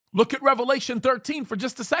Look at Revelation 13 for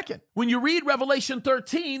just a second. When you read Revelation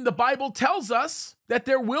 13, the Bible tells us that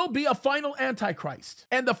there will be a final Antichrist.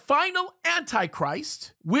 And the final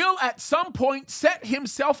Antichrist will at some point set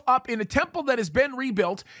himself up in a temple that has been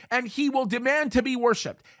rebuilt, and he will demand to be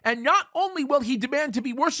worshiped. And not only will he demand to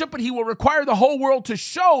be worshiped, but he will require the whole world to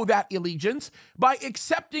show that allegiance by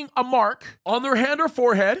accepting a mark on their hand or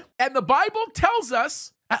forehead. And the Bible tells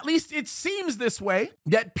us, at least it seems this way,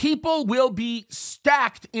 that people will be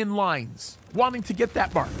stacked in lines wanting to get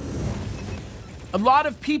that mark. A lot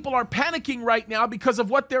of people are panicking right now because of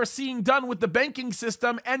what they're seeing done with the banking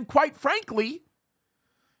system. And quite frankly,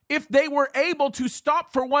 if they were able to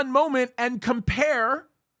stop for one moment and compare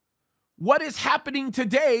what is happening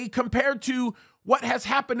today compared to what has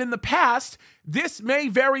happened in the past, this may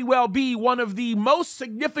very well be one of the most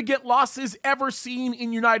significant losses ever seen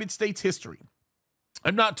in United States history.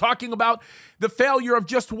 I'm not talking about the failure of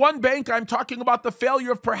just one bank. I'm talking about the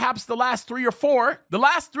failure of perhaps the last 3 or 4. The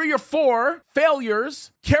last 3 or 4 failures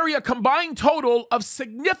carry a combined total of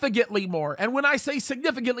significantly more. And when I say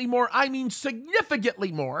significantly more, I mean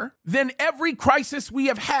significantly more than every crisis we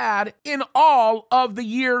have had in all of the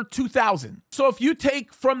year 2000. So if you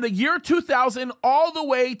take from the year 2000 all the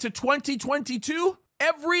way to 2022,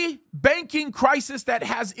 every banking crisis that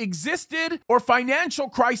has existed or financial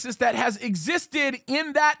crisis that has existed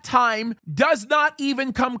in that time does not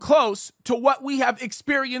even come close to what we have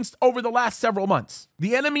experienced over the last several months.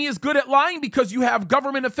 The enemy is good at lying because you have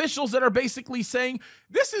government officials that are basically saying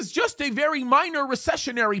this is just a very minor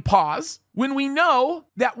recessionary pause, when we know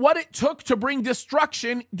that what it took to bring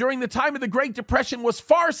destruction during the time of the Great Depression was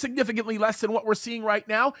far significantly less than what we're seeing right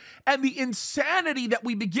now. And the insanity that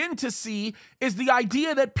we begin to see is the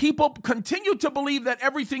idea that people continue to believe that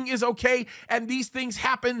everything is okay and these things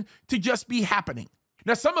happen to just be happening.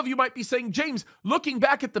 Now, some of you might be saying, James, looking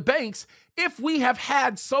back at the banks, if we have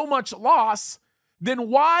had so much loss,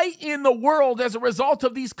 then why in the world, as a result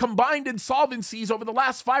of these combined insolvencies over the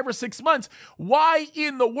last 5 or 6 months, why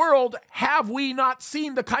in the world have we not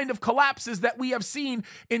seen the kind of collapses that we have seen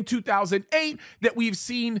in 2008, that we've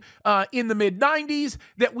seen in the mid-90s,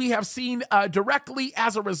 that we have seen directly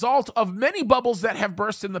as a result of many bubbles that have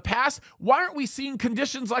burst in the past? Why aren't we seeing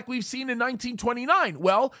conditions like we've seen in 1929?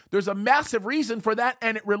 Well, there's a massive reason for that,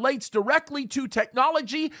 and it relates directly to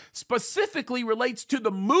technology, specifically relates to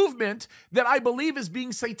the movement that I believe is being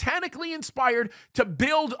satanically inspired to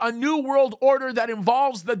build a new world order that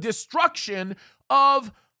involves the destruction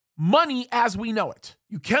of money as we know it.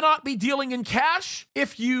 You cannot be dealing in cash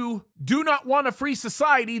if you do not want a free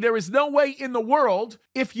society. There is no way in the world,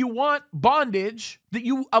 if you want bondage, that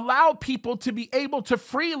you allow people to be able to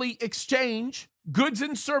freely exchange goods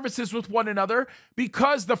and services with one another,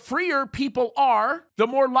 because the freer people are, the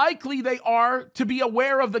more likely they are to be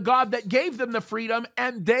aware of the God that gave them the freedom,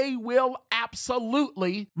 and they will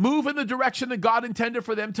absolutely move in the direction that God intended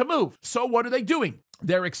for them to move. So what are they doing?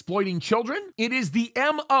 They're exploiting children. It is the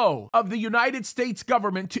MO of the United States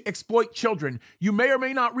government to exploit children. You may or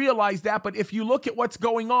may not realize that, but if you look at what's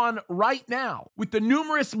going on right now with the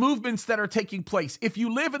numerous movements that are taking place, if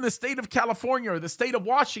you live in the state of California or the state of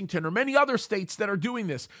Washington or many other states that are doing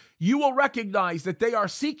this, you will recognize that they are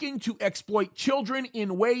seeking to exploit children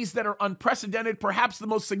in ways that are unprecedented. Perhaps the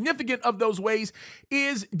most significant of those ways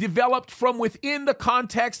is developed from within the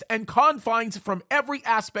context and confines from every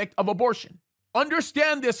aspect of abortion.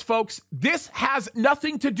 Understand this, folks. This has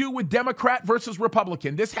nothing to do with Democrat versus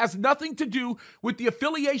Republican. This has nothing to do with the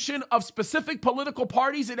affiliation of specific political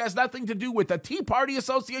parties. It has nothing to do with the Tea Party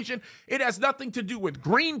Association. It has nothing to do with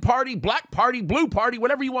Green Party, Black Party, Blue Party,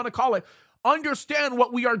 whatever you want to call it. Understand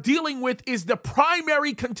what we are dealing with is the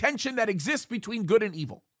primary contention that exists between good and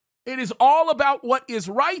evil. It is all about what is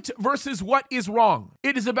right versus what is wrong.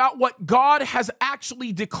 It is about what God has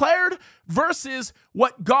actually declared versus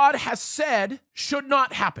what God has said should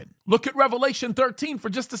not happen. Look at Revelation 13 for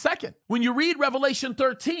just a second. When you read Revelation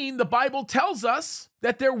 13, the Bible tells us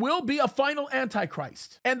that there will be a final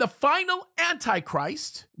Antichrist. And the final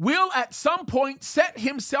Antichrist will at some point set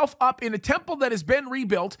himself up in a temple that has been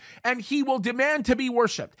rebuilt, and he will demand to be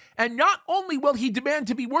worshiped. And not only will he demand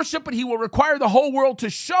to be worshiped, but he will require the whole world to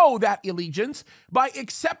show that allegiance by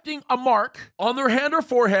accepting a mark on their hand or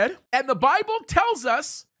forehead. And the Bible tells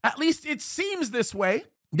us, at least it seems this way,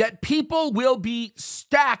 that people will be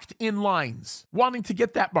stacked in lines wanting to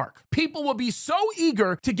get that mark. People will be so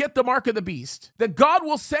eager to get the mark of the beast that God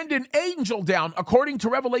will send an angel down, according to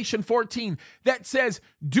Revelation 14, that says,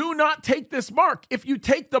 do not take this mark. If you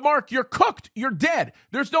take the mark, you're cooked, you're dead.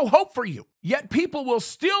 There's no hope for you. Yet people will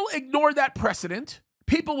still ignore that precedent.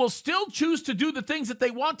 People will still choose to do the things that they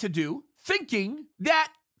want to do, thinking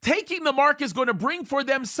that taking the mark is going to bring for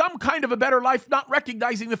them some kind of a better life, not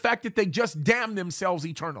recognizing the fact that they just damn themselves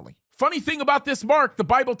eternally. Funny thing about this mark, the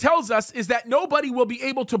Bible tells us, is that nobody will be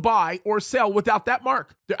able to buy or sell without that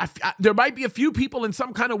mark. There might be a few people in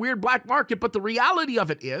some kind of weird black market, but the reality of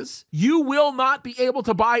it is you will not be able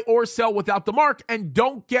to buy or sell without the mark. And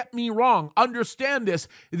don't get me wrong, understand this.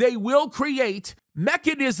 They will create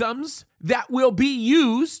mechanisms that will be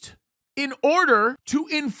used in order to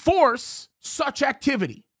enforce such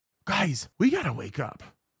activity. Guys, we got to wake up.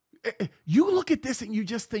 You look at this and you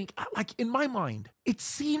just think, like, in my mind, it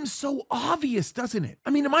seems so obvious, doesn't it?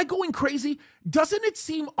 I mean, am I going crazy? Doesn't it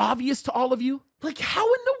seem obvious to all of you? Like, how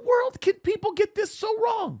in the world can people get this so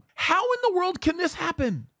wrong? How in the world can this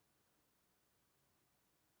happen?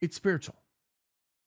 It's spiritual.